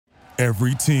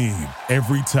Every team,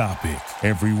 every topic,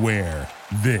 everywhere.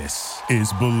 This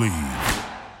is Believe.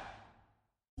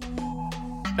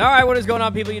 All right, what is going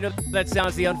on, people? You know that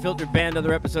sounds the Unfiltered Band.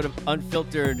 Another episode of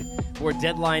Unfiltered for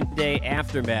Deadline Day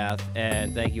Aftermath.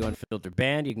 And thank you, Unfiltered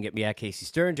Band. You can get me at Casey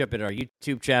Stern. Jump into our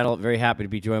YouTube channel. Very happy to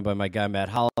be joined by my guy, Matt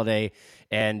Holliday.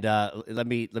 And let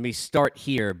me start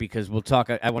here because we'll talk.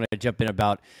 I want to jump in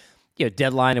about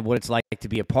Deadline and what it's like to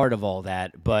be a part of all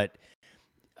that. But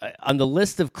on the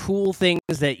list of cool things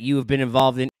that you have been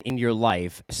involved in your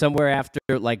life, somewhere after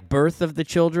like birth of the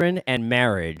children and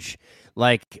marriage,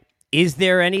 like, is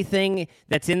there anything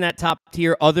that's in that top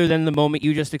tier other than the moment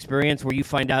you just experienced where you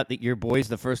find out that your boy's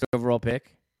the first overall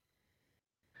pick?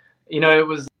 It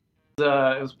was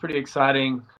pretty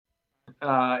exciting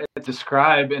to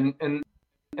describe, and in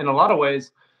a lot of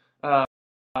ways,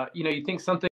 you think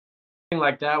something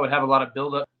like that would have a lot of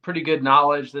build-up, pretty good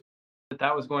knowledge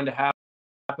that was going to happen.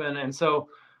 And so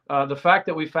the fact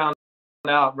that we found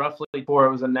out roughly before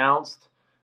it was announced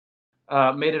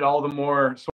made it all the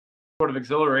more sort of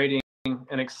exhilarating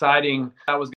and exciting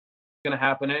that was going to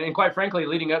happen. And quite frankly,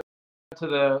 leading up to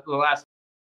the last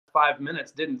 5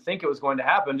 minutes, didn't think it was going to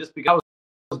happen. Just because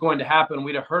it was going to happen,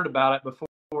 we'd have heard about it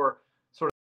before,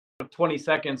 sort of 20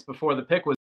 seconds before the pick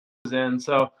was in.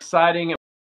 So exciting,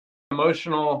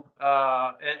 emotional,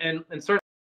 and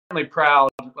certainly proud,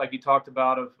 like you talked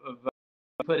about, of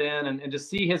put in and to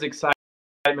see his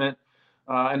excitement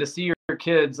and to see your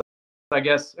kids, I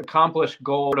guess, accomplish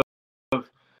goal of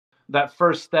that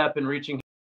first step in reaching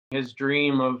his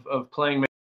dream of playing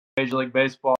Major League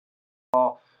Baseball.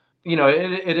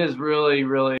 It is really,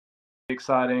 really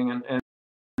exciting,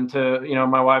 and to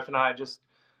my wife and I just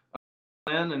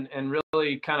and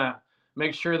really kind of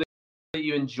make sure that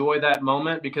you enjoy that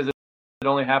moment because it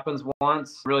only happens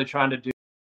once. Really trying to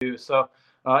do so.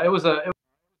 It was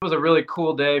a really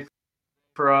cool day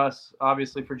for us.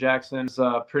 Obviously, for Jackson, it's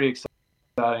pretty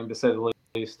exciting to say the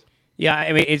least. Yeah,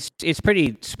 I mean, it's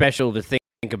pretty special to think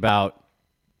about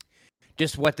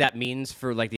just what that means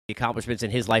for like the accomplishments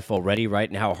in his life already, right,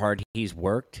 and how hard he's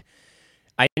worked.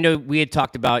 I know we had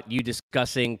talked about you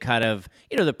discussing kind of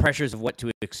the pressures of what to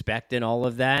expect and all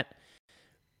of that.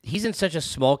 He's in such a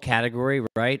small category,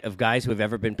 right, of guys who have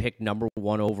ever been picked number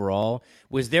one overall.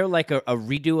 Was there like a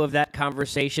redo of that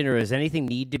conversation, or does anything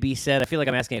need to be said? I feel like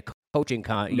I'm asking a coaching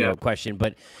question,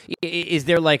 but is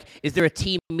there a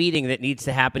team meeting that needs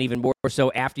to happen even more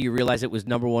so after you realize it was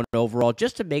number one overall,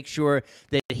 just to make sure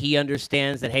that he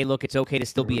understands that, hey, look, it's okay to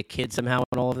still be a kid somehow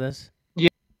in all of this?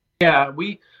 Yeah.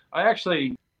 I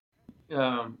actually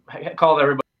called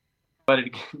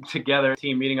everybody together,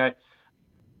 team meeting.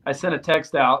 I sent a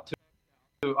text out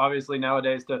to obviously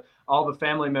nowadays to all the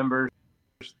family members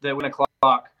that 1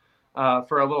 o'clock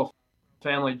for a little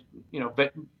family,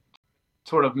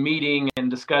 sort of meeting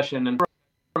and discussion, and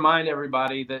remind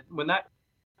everybody that when that,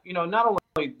 not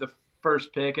only the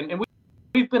first pick, and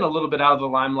we've been a little bit out of the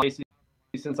limelight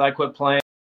since I quit playing.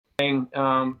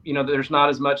 There's not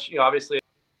as much, obviously,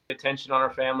 attention on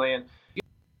our family, and you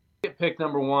get picked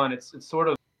number one. It's sort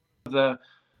of the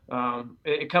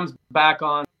it comes back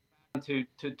on to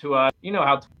us. You know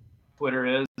how Twitter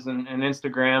is and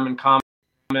Instagram and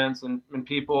comments and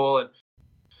people,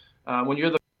 and when you're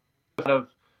the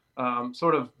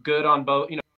sort of good on both,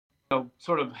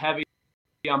 sort of heavy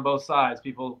on both sides,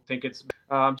 people think it's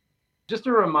just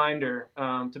a reminder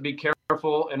to be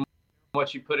careful in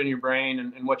what you put in your brain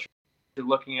and what you're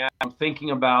looking at and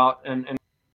thinking about, and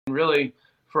really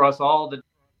for us all to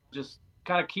just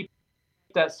kind of keep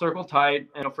that circle tight,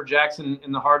 and for Jackson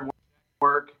in the hard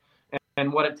work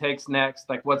and what it takes next,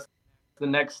 like what's the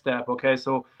next step. Okay,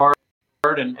 so hard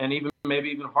and maybe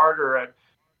even harder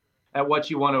at what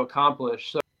you want to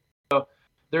accomplish. So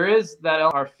there is that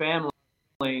our family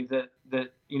that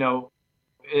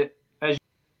it, as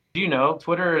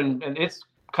Twitter and it's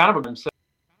kind of a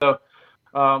so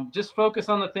just focus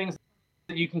on the things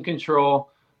that you can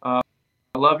control.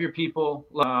 Love your people.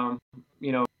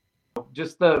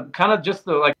 Just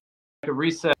like a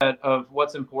reset of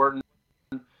what's important,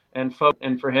 and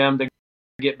for him to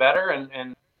get better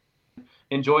and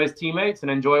enjoy his teammates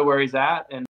and enjoy where he's at.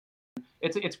 And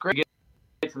it's great to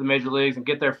get to the major leagues and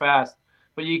get there fast,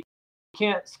 but you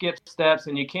can't skip steps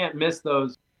and you can't miss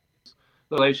those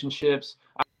relationships.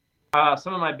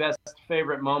 Some of my best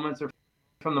favorite moments are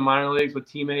from the minor leagues with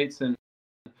teammates and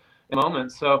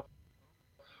moments. So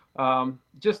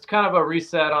just kind of a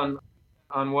reset on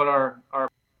what our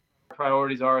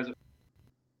priorities are.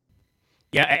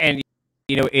 Yeah, and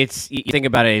you think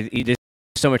about it, there's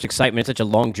so much excitement. It's such a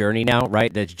long journey now,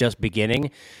 right? That's just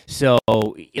beginning. So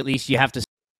at least you have to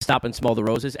stop and smell the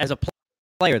roses. As a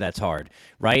player, that's hard,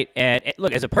 right? And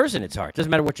look, as a person, it's hard. It doesn't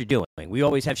matter what you're doing. We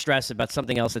always have stress about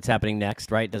something else that's happening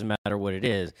next, right? It doesn't matter what it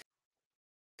is.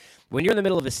 When you're in the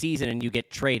middle of a season and you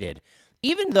get traded,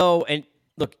 even though, and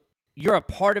look, you're a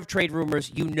part of trade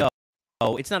rumors,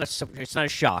 it's not a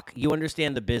shock. You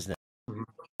understand the business.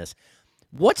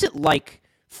 What's it like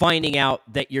finding out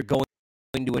that you're going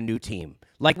to a new team?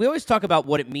 Like, we always talk about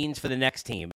what it means for the next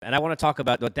team, and I want to talk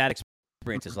about what that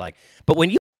experience is like. But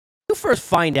when you first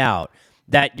find out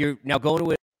that you're now going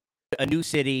to a new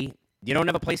city, you don't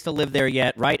have a place to live there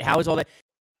yet, right? How is all that?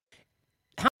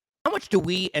 How much do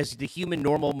we, as the human,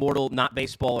 normal, mortal, not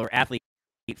baseball or athlete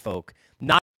folk,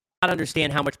 not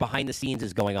understand how much behind the scenes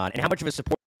is going on and how much of a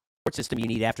support system you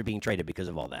need after being traded because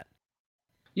of all that?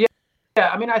 Yeah.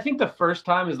 I mean, I think the first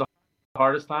time is the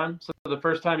hardest time. So the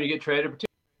first time you get traded,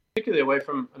 particularly away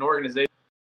from an organization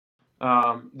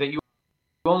that you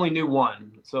only knew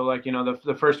one. So, like,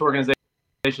 the first organization,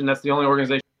 that's the only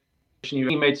organization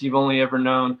teammates you've only ever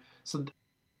known. So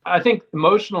I think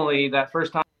emotionally, that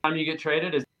first time you get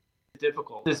traded is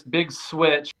difficult. This big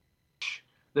switch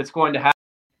that's going to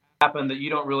happen that you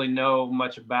don't really know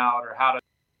much about or how to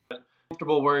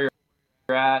comfortable where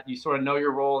you're at. You sort of know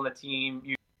your role in the team.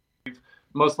 You've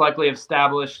most likely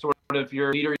established sort of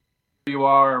your leader you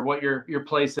are or what your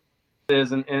place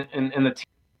is in the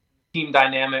team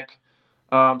dynamic.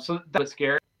 So that's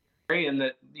scary, and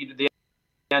the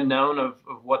unknown of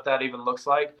what that even looks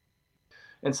like.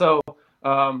 And so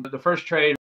the first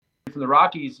trade from the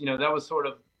Rockies, that was sort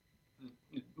of,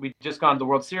 we'd just gone to the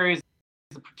World Series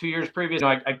 2 years previous.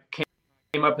 I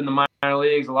came up in the minor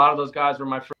leagues. A lot of those guys were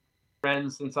my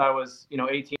friends since I was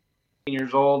 18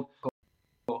 years old.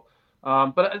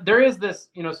 But there is this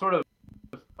sort of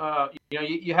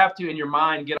you have to, in your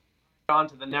mind, get on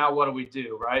to the now what do we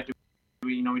do, right? Do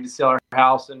we we just sell our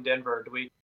house in Denver? Do we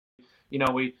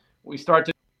start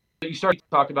to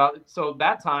talk about it. So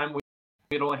that time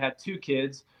we'd only had 2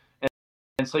 kids,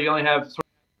 and so you only have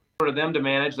sort of them to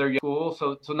manage. They're school,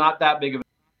 so not that big of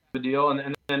a deal.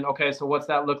 And then, okay, so what's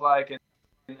that look like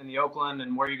in the Oakland,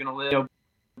 and where are you going to live?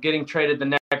 Getting traded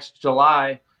the next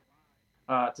July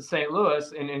to St.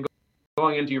 Louis and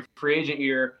going into your free agent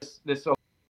year.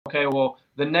 Okay, well,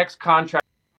 the next contract,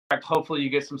 hopefully you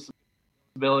get some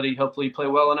stability. Hopefully you play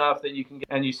well enough that you can get,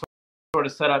 and you sort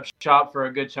of set up shop for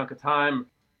a good chunk of time.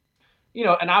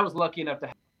 And I was lucky enough to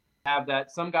have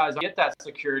that. Some guys get that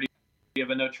security of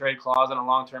a no trade clause and a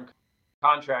long-term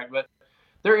contract, but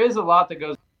there is a lot that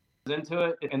goes into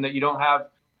it, and that you don't have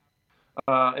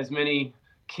as many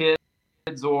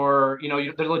kids, or the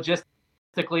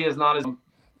logistically is not as.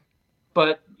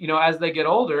 But as they get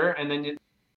older, and then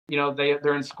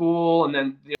they're in school, and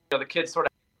then the kids sort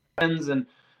of friends, and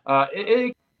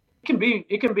it can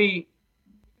be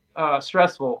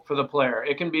stressful for the player.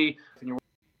 It can be, and you're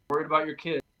worried about your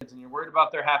kids, and you're worried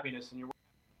about their happiness, and you're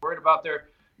worried about their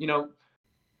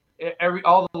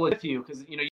all the with you, because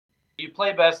you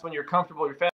play best when you're comfortable,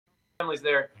 your family's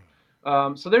there.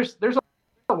 So there's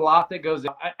a lot that goes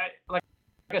in. Like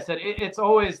I said, it's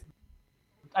always,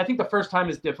 I think the first time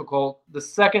is difficult. The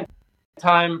second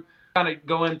time, kind of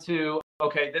go into,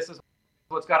 okay, this is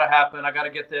what's got to happen. I got to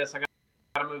get this. I got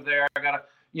to move there. I got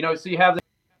to, so you have this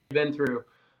been through.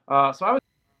 So I would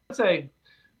say,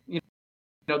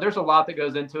 there's a lot that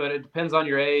goes into it. It depends on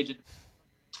your age,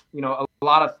 a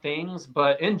lot of things.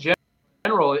 But in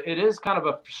general, it is kind of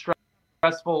a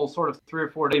stressful sort of 3 or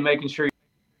 4 day, making sure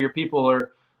your people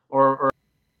are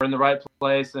in the right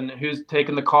place, and who's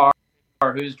taking the car,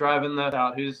 or who's driving the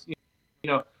out, who's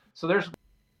so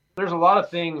there's a lot of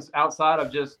things outside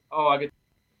of just, I get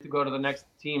to go to the next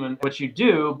team and what you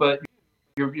do, but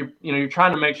you're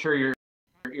trying to make sure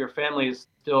your family is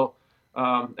still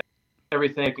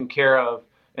everything taken care of,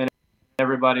 and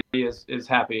everybody is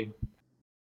happy.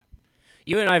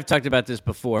 You and I have talked about this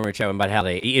before, and we're chatting about how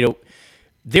they,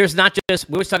 there's not just,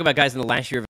 we always talk about guys in the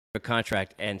last year of a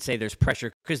contract and say there's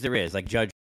pressure, because there is, like Judge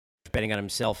betting on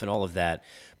himself and all of that.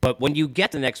 But when you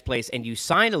get to the next place and you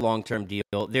sign a long-term deal,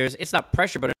 it's not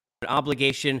pressure, but an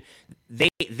obligation.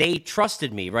 They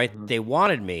trusted me, right? Mm-hmm. They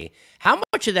wanted me. How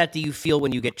much of that do you feel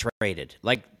when you get traded,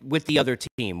 like with the other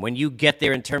team, when you get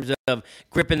there, in terms of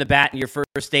gripping the bat in your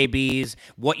first ABs,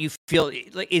 what you feel,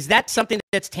 like, is that something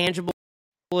that's tangible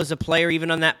as a player,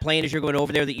 even on that plane as you're going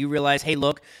over there, that you realize, hey,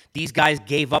 look, these guys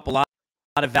gave up a lot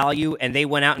of value and they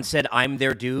went out and said, I'm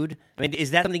their dude? I mean,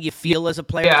 is that something you feel as a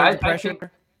player? Yeah, I think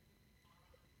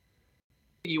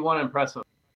you want to impress them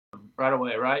right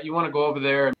away, right? You want to go over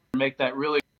there and make that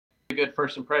really good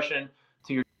first impression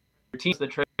to your teams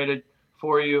that traded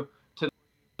for you, to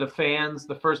the fans,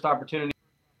 the first opportunity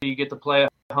you get to play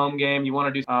a home game. You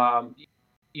want to do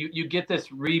you get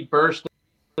this reburst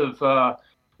of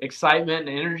excitement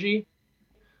and energy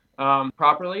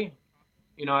properly.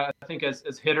 I think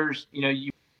as hitters,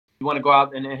 you want to go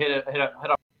out and hit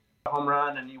a home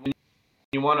run, and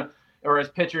you want to, or as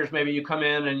pitchers, maybe you come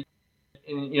in and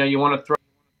you want to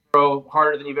throw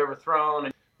harder than you've ever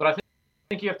thrown. But I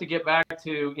think you have to get back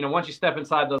to, once you step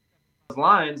inside those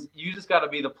lines, you just got to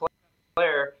be the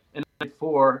player and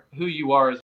for who you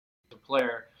are as a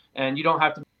player, and you don't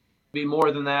have to be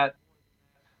more than that.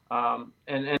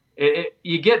 And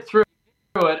you get through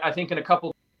it, I think, in a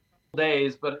couple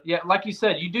days. But yeah, like you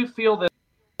said, you do feel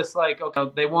this like,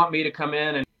 okay, they want me to come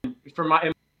in and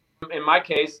in my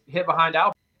case, hit behind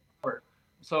Albert.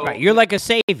 So right, you're like a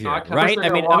savior, right? I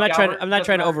mean, I'm not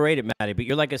trying to overrate it, Matty, but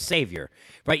you're like a savior,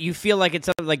 right? You feel like it's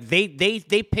something like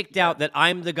they picked out that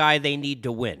I'm the guy they need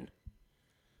to win.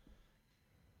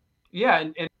 Yeah,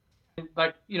 and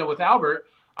like, with Albert,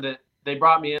 that they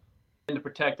brought me in to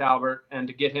protect Albert and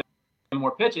to get him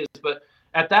more pitches. But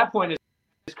at that point in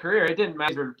his career, it didn't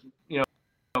matter.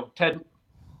 Ted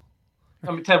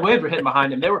Williams were hitting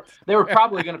behind him. They were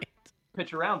probably going to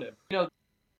pitch around him.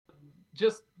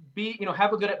 Just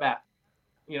have a good at bat.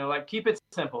 Like, keep it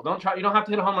simple. Don't try. You don't have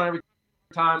to hit a home run every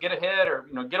time. Get a hit or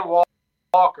get a walk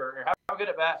or have a good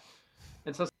at bat.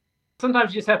 And so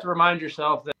sometimes you just have to remind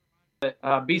yourself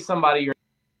that be somebody you're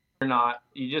not.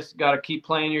 You just got to keep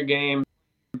playing your game.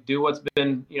 Do what's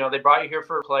been. They brought you here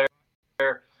for a player.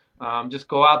 Just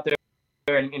go out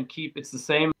there and keep. It's the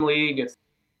same league. It's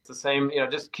the same.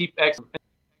 Just keep excellent.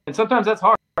 And sometimes that's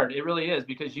hard. It really is,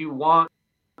 because you want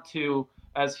to,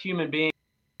 as human beings,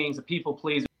 a people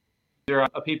pleaser.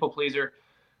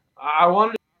 I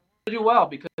wanted to do well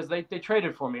because they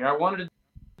traded for me. I wanted to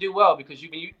do well because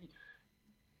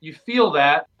you feel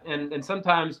that, and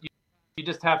sometimes you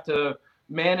just have to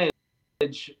manage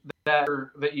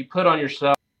that you put on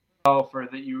yourself, or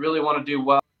that you really want to do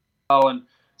well. And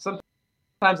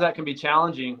sometimes that can be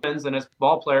challenging. And as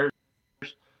ball players,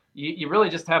 you really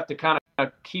just have to kind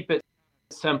of keep it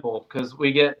simple, because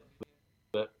we get.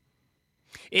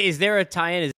 Is there a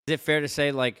tie-in? Is it fair to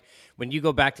say, like, when you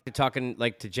go back to talking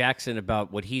like to Jackson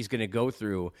about what he's going to go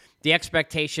through, the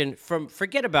expectation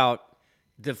forget about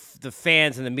the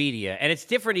fans and the media, and it's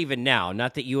different even now.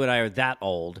 Not that you and I are that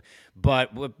old,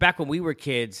 but back when we were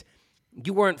kids,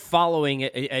 you weren't following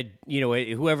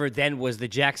whoever then was the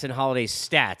Jackson Holliday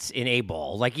stats in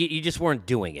A-ball. Like, you just weren't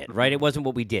doing it, right? It wasn't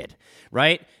what we did,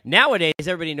 right? Nowadays,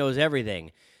 everybody knows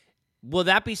everything. Will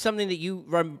that be something that you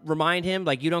remind him?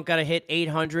 Like, you don't got to hit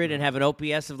 800 and have an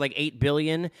OPS of like 8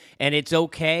 billion, and it's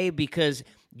okay because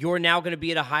you're now going to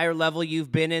be at a higher level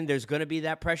you've been in. There's going to be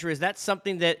that pressure. Is that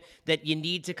something that you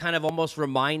need to kind of almost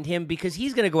remind him? Because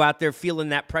he's going to go out there feeling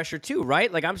that pressure too,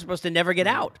 right? Like, I'm supposed to never get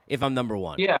out if I'm number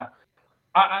one. Yeah.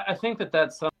 I think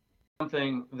that's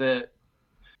something that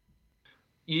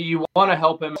you want to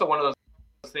help him. So one of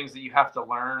those things that you have to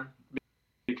learn,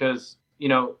 because,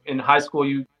 in high school,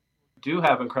 you do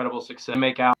have incredible success,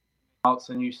 make outs,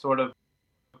 and you sort of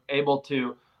able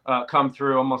to come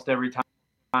through almost every time.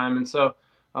 And so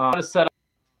to set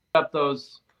up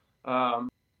those sort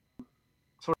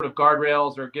of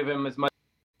guardrails, or give him as much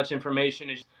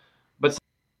information but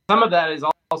some of that is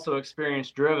also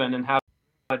experience driven, and how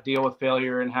to deal with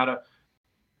failure, and how to,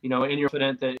 and you're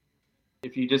confident that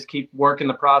if you just keep working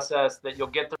the process, that you'll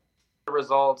get the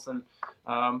results. And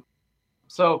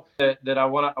so that I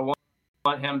want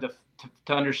him to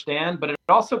understand. But it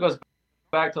also goes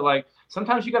back to, like,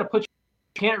 sometimes you got to you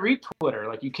can't read Twitter,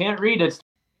 like you can't read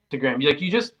Instagram.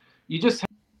 You just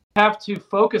have to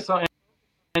focus on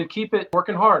and keep it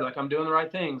working hard. Like, I'm doing the right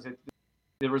things.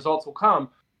 The results will come.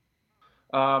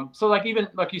 So like, even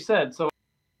like you said,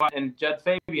 and Jed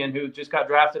Fabian, who just got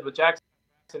drafted with Jackson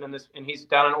and he's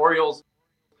down in Orioles,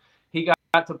 he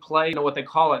got to play, what they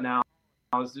call it now.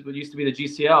 It used to be the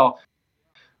GCL.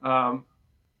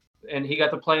 And he got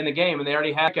to play in the game, and they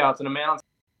already had outs and a man on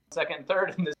second and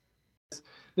third in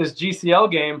this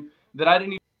GCL game that I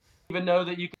didn't even know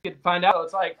that you could find out.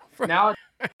 It's like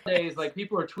nowadays, like,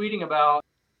 people are tweeting about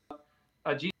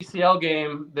a GCL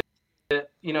game that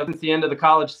since the end of the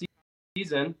college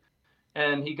season,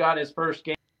 and he got his first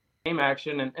game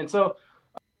action, and so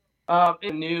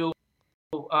it knew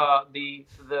the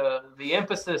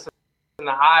emphasis and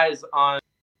the eyes on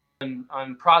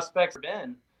prospects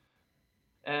been.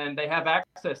 And they have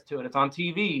access to it. It's on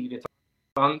TV. It's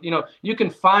on, you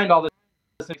can find all this.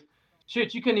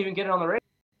 Shit, you couldn't even get it on the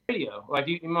radio. Like,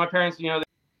 my parents,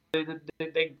 they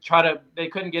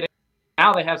couldn't get it.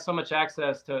 Now they have so much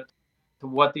access to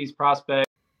what these prospects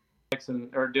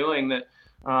are doing, that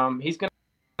he's going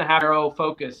to have narrow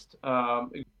focused,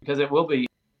 because it will be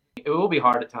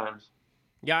hard at times.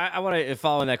 Yeah, I want to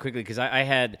follow on that quickly because I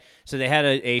had so they had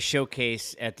a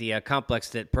showcase at the complex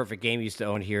that Perfect Game used to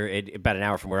own here about an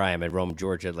hour from where I am in Rome,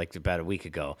 Georgia, like about a week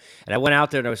ago. And I went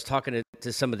out there and I was talking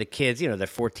to some of the kids. You know, they're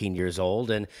 14 years old,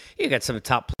 and you got some of the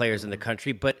top players in the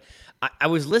country. But I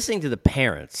was listening to the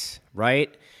parents,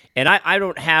 right? And I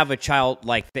don't have a child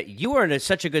like that. You are in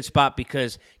such a good spot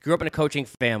because you grew up in a coaching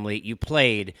family. You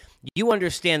played. You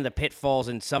understand the pitfalls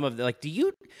and some of the, like, do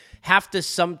you have to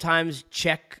sometimes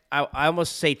check, I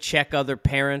almost say check other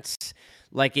parents,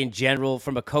 like in general,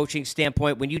 from a coaching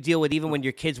standpoint, when you deal with, even when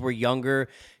your kids were younger,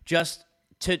 just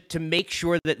to make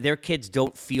sure that their kids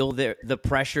don't feel the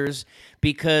pressures,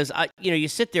 because you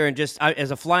sit there and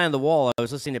as a fly on the wall, I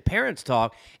was listening to parents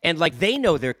talk, and like they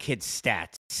know their kids'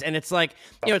 stats, and it's like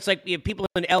it's like people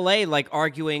in LA like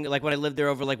arguing, like when I lived there,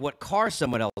 over like what car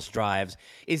someone else drives.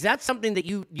 Is that something that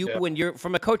you when you're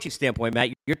from a coaching standpoint, Matt,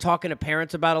 you're talking to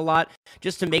parents about a lot,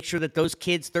 just to make sure that those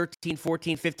kids 13,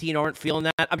 14, 15 aren't feeling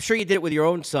that? I'm sure you did it with your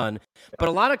own son, but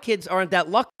a lot of kids aren't that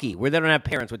lucky where they don't have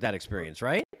parents with that experience,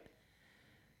 right?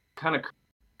 Kind of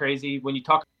crazy when you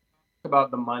talk about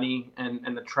the money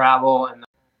and the travel and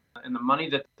the money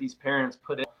that these parents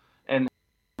put in, and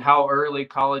how early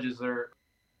colleges are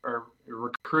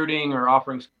recruiting or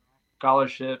offering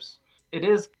scholarships. It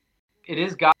is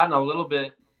gotten a little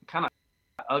bit kind of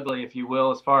ugly, if you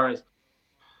will, as far as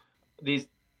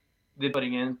they're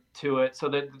putting into it, so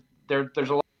that there's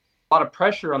a lot of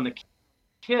pressure on the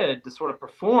kid to sort of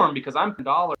perform, because I'm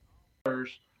dollars.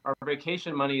 Our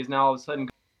vacation money is now all of a sudden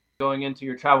going into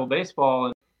your travel baseball,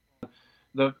 and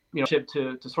the chip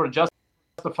to sort of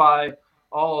justify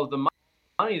all of the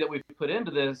money that we've put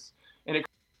into this, and it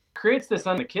creates this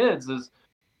on the kids is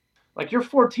like, you're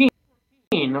 14.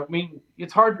 I mean,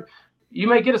 it's hard. You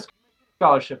may get a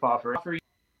scholarship offer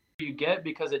you get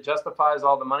because it justifies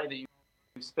all the money that you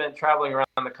spent traveling around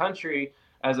the country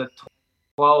as a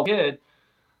 12 kid.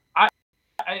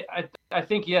 I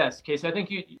think yes, Casey. I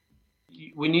think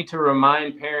we need to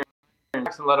remind parents and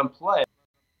let them play.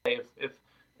 If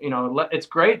it's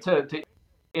great to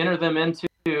enter them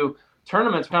into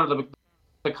tournaments kind of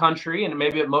the country, and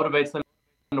maybe it motivates them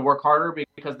to work harder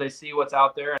because they see what's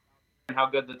out there and how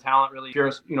good the talent really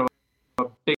is. A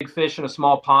big fish in a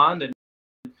small pond,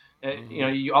 and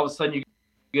you all of a sudden you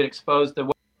get exposed to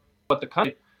what the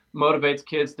country motivates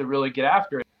kids to really get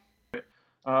after it.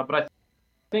 But I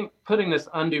think putting this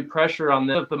undue pressure on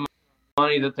them, the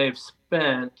money that they've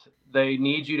spent, they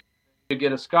need you to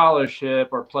get a scholarship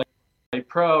or play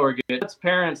pro or get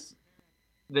parents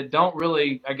that don't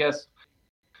really, I guess,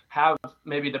 have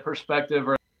maybe the perspective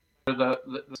or that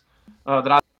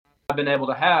I've been able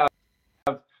to have.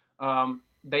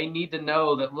 They need to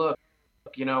know that, look,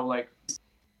 like,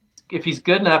 if he's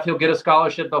good enough, he'll get a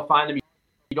scholarship. They'll find him.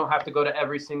 You don't have to go to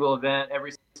every single event,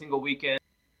 every single weekend,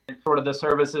 and sort of the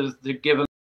services to give him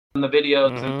the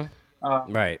videos. Mm-hmm.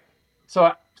 And, right.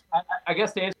 So I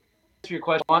guess to answer your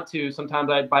question, I want to. Sometimes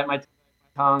I bite my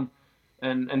tongue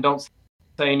and don't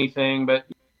say anything. But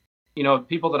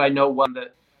people that I know, one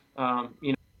that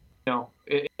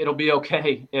it'll be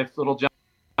okay if little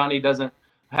Johnny doesn't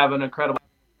have an incredible.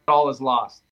 All is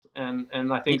lost, and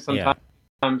I think sometimes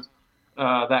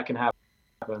that can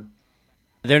happen.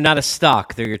 They're not a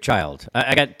stock; they're your child.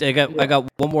 I got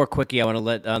one more quickie I want to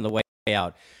let on the way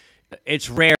out. It's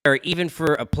rare, even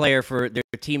for a player, for their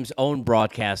team's own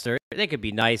broadcaster. They could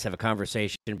be nice, have a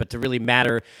conversation, but to really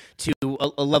matter to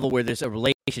a level where there's a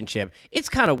relationship, it's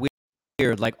kind of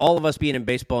weird. Like, all of us being in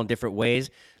baseball in different ways,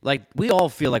 like, we all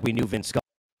feel like we knew Vince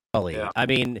Scully. Yeah. I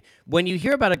mean, when you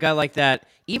hear about a guy like that,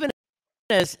 even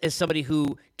as somebody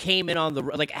who came in on the,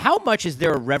 like, how much is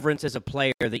there a reverence as a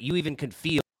player that you even could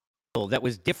feel that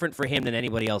was different for him than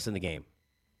anybody else in the game?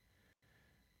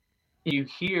 You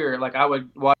hear, like, I would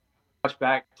watch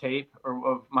back tape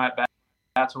of my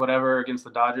bats or whatever against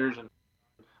the Dodgers, and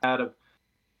out of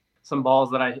some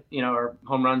balls that I, or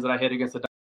home runs that I hit against the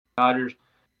Dodgers.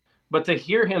 But to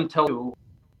hear him tell you,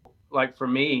 like, for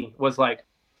me, was like,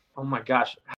 oh my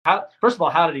gosh. First of all,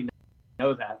 how did he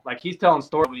know that? Like, he's telling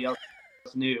stories nobody else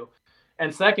knew.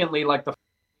 And secondly, like, the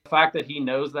fact that he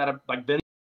knows that, like, Vince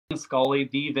Scully,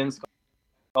 the Vince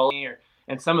Scully,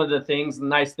 and some of the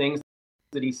nice things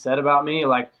that he said about me,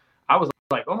 like, I was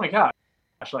like, oh my gosh,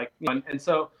 like, and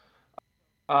so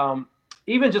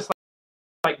even just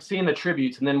like seeing the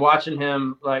tributes and then watching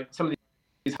him, like, some of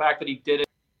these fact that he did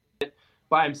it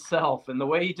by himself, and the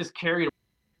way he just carried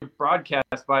a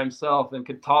broadcast by himself and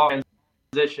could talk and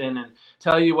position and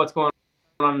tell you what's going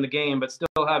on in the game, but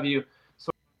still have you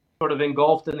sort of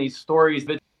engulfed in these stories,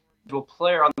 individual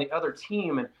player on the other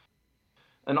team,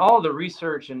 and all the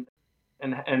research and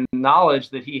knowledge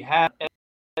that he had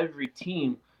every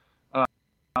team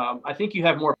I think you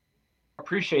have more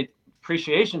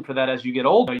appreciation for that as you get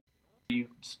older. You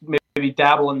maybe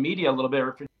dabble in media a little bit,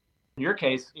 or in your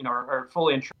case, are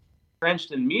fully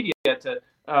entrenched in media to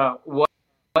what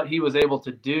he was able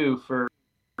to do for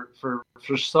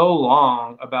so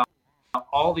long about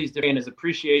all these different, and his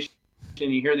appreciation.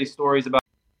 You hear these stories about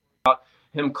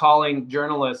him calling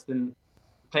journalists and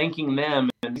thanking them,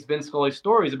 and these Vince Scully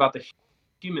stories about the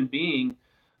human being.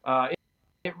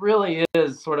 It really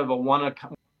is sort of a one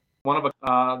of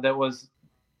a that was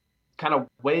kind of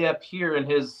way up here in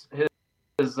his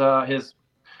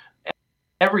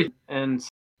everything. And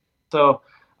so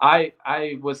I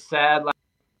was sad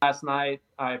last night.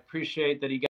 I appreciate that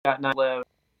he got not lived,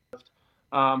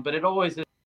 but it always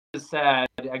is sad,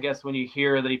 I guess, when you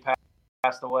hear that he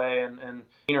passed away and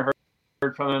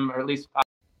heard from him, or at least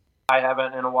I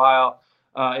haven't in a while.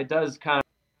 It does kind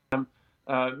of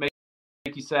make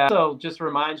you sad. So just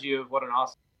reminds you of what an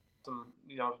awesome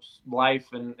life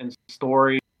and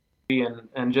story,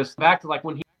 and just back to like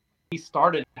when he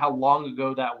started, how long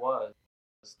ago that was,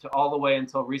 to all the way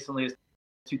until recently as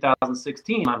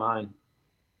 2016 in my mind.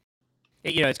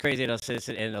 It's crazy. And I'll say this,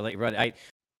 and I'll let you run. I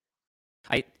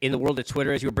in the world of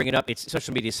Twitter, as you were bringing up,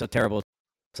 social media is so terrible.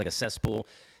 It's like a cesspool.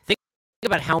 Think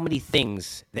about how many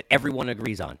things that everyone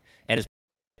agrees on and is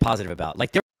positive about.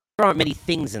 Like, there aren't many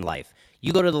things in life.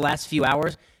 You go to the last few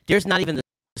hours, there's not even the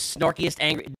snarkiest,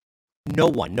 angry. No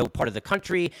one, no part of the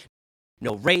country,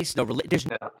 no race, no religion. There's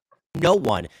no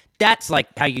one. That's like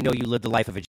how you know you live the life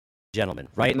of a gentleman,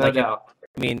 right? No doubt.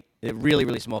 A really,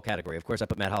 really small category. Of course, I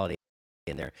put Matt Holliday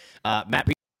in there. Matt,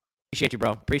 appreciate you,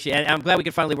 bro. And I'm glad we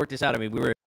could finally work this out. We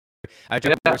were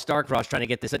star-crossed trying to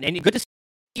get this. And good to see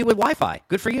you with Wi-Fi.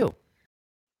 Good for you.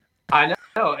 I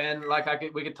know, and like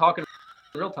we could talk in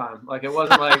real time. Like, it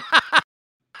wasn't like.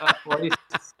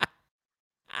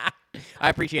 I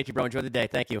appreciate you, bro. Enjoy the day.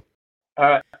 Thank you. All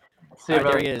right. See you,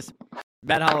 there he is.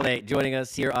 Matt Holliday joining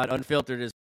us here on Unfiltered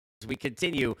as we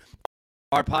continue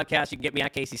our podcast. You can get me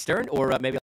at Casey Stern, or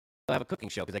maybe I'll have a cooking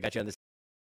show because I got you on this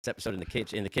episode in the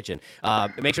kitchen.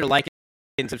 Make sure to like it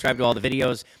and subscribe to all the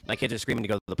videos. My kids are screaming to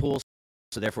go to the pool,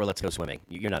 so therefore let's go swimming.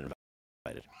 You're not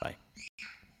invited. Bye.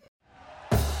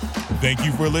 Thank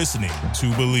you for listening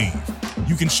to Believe.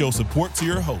 You can show support to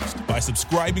your host by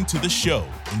subscribing to the show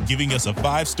and giving us a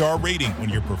 5-star rating on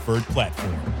your preferred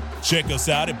platform. Check us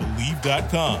out at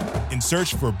Believe.com and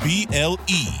search for BLEAV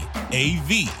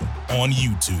on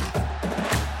YouTube.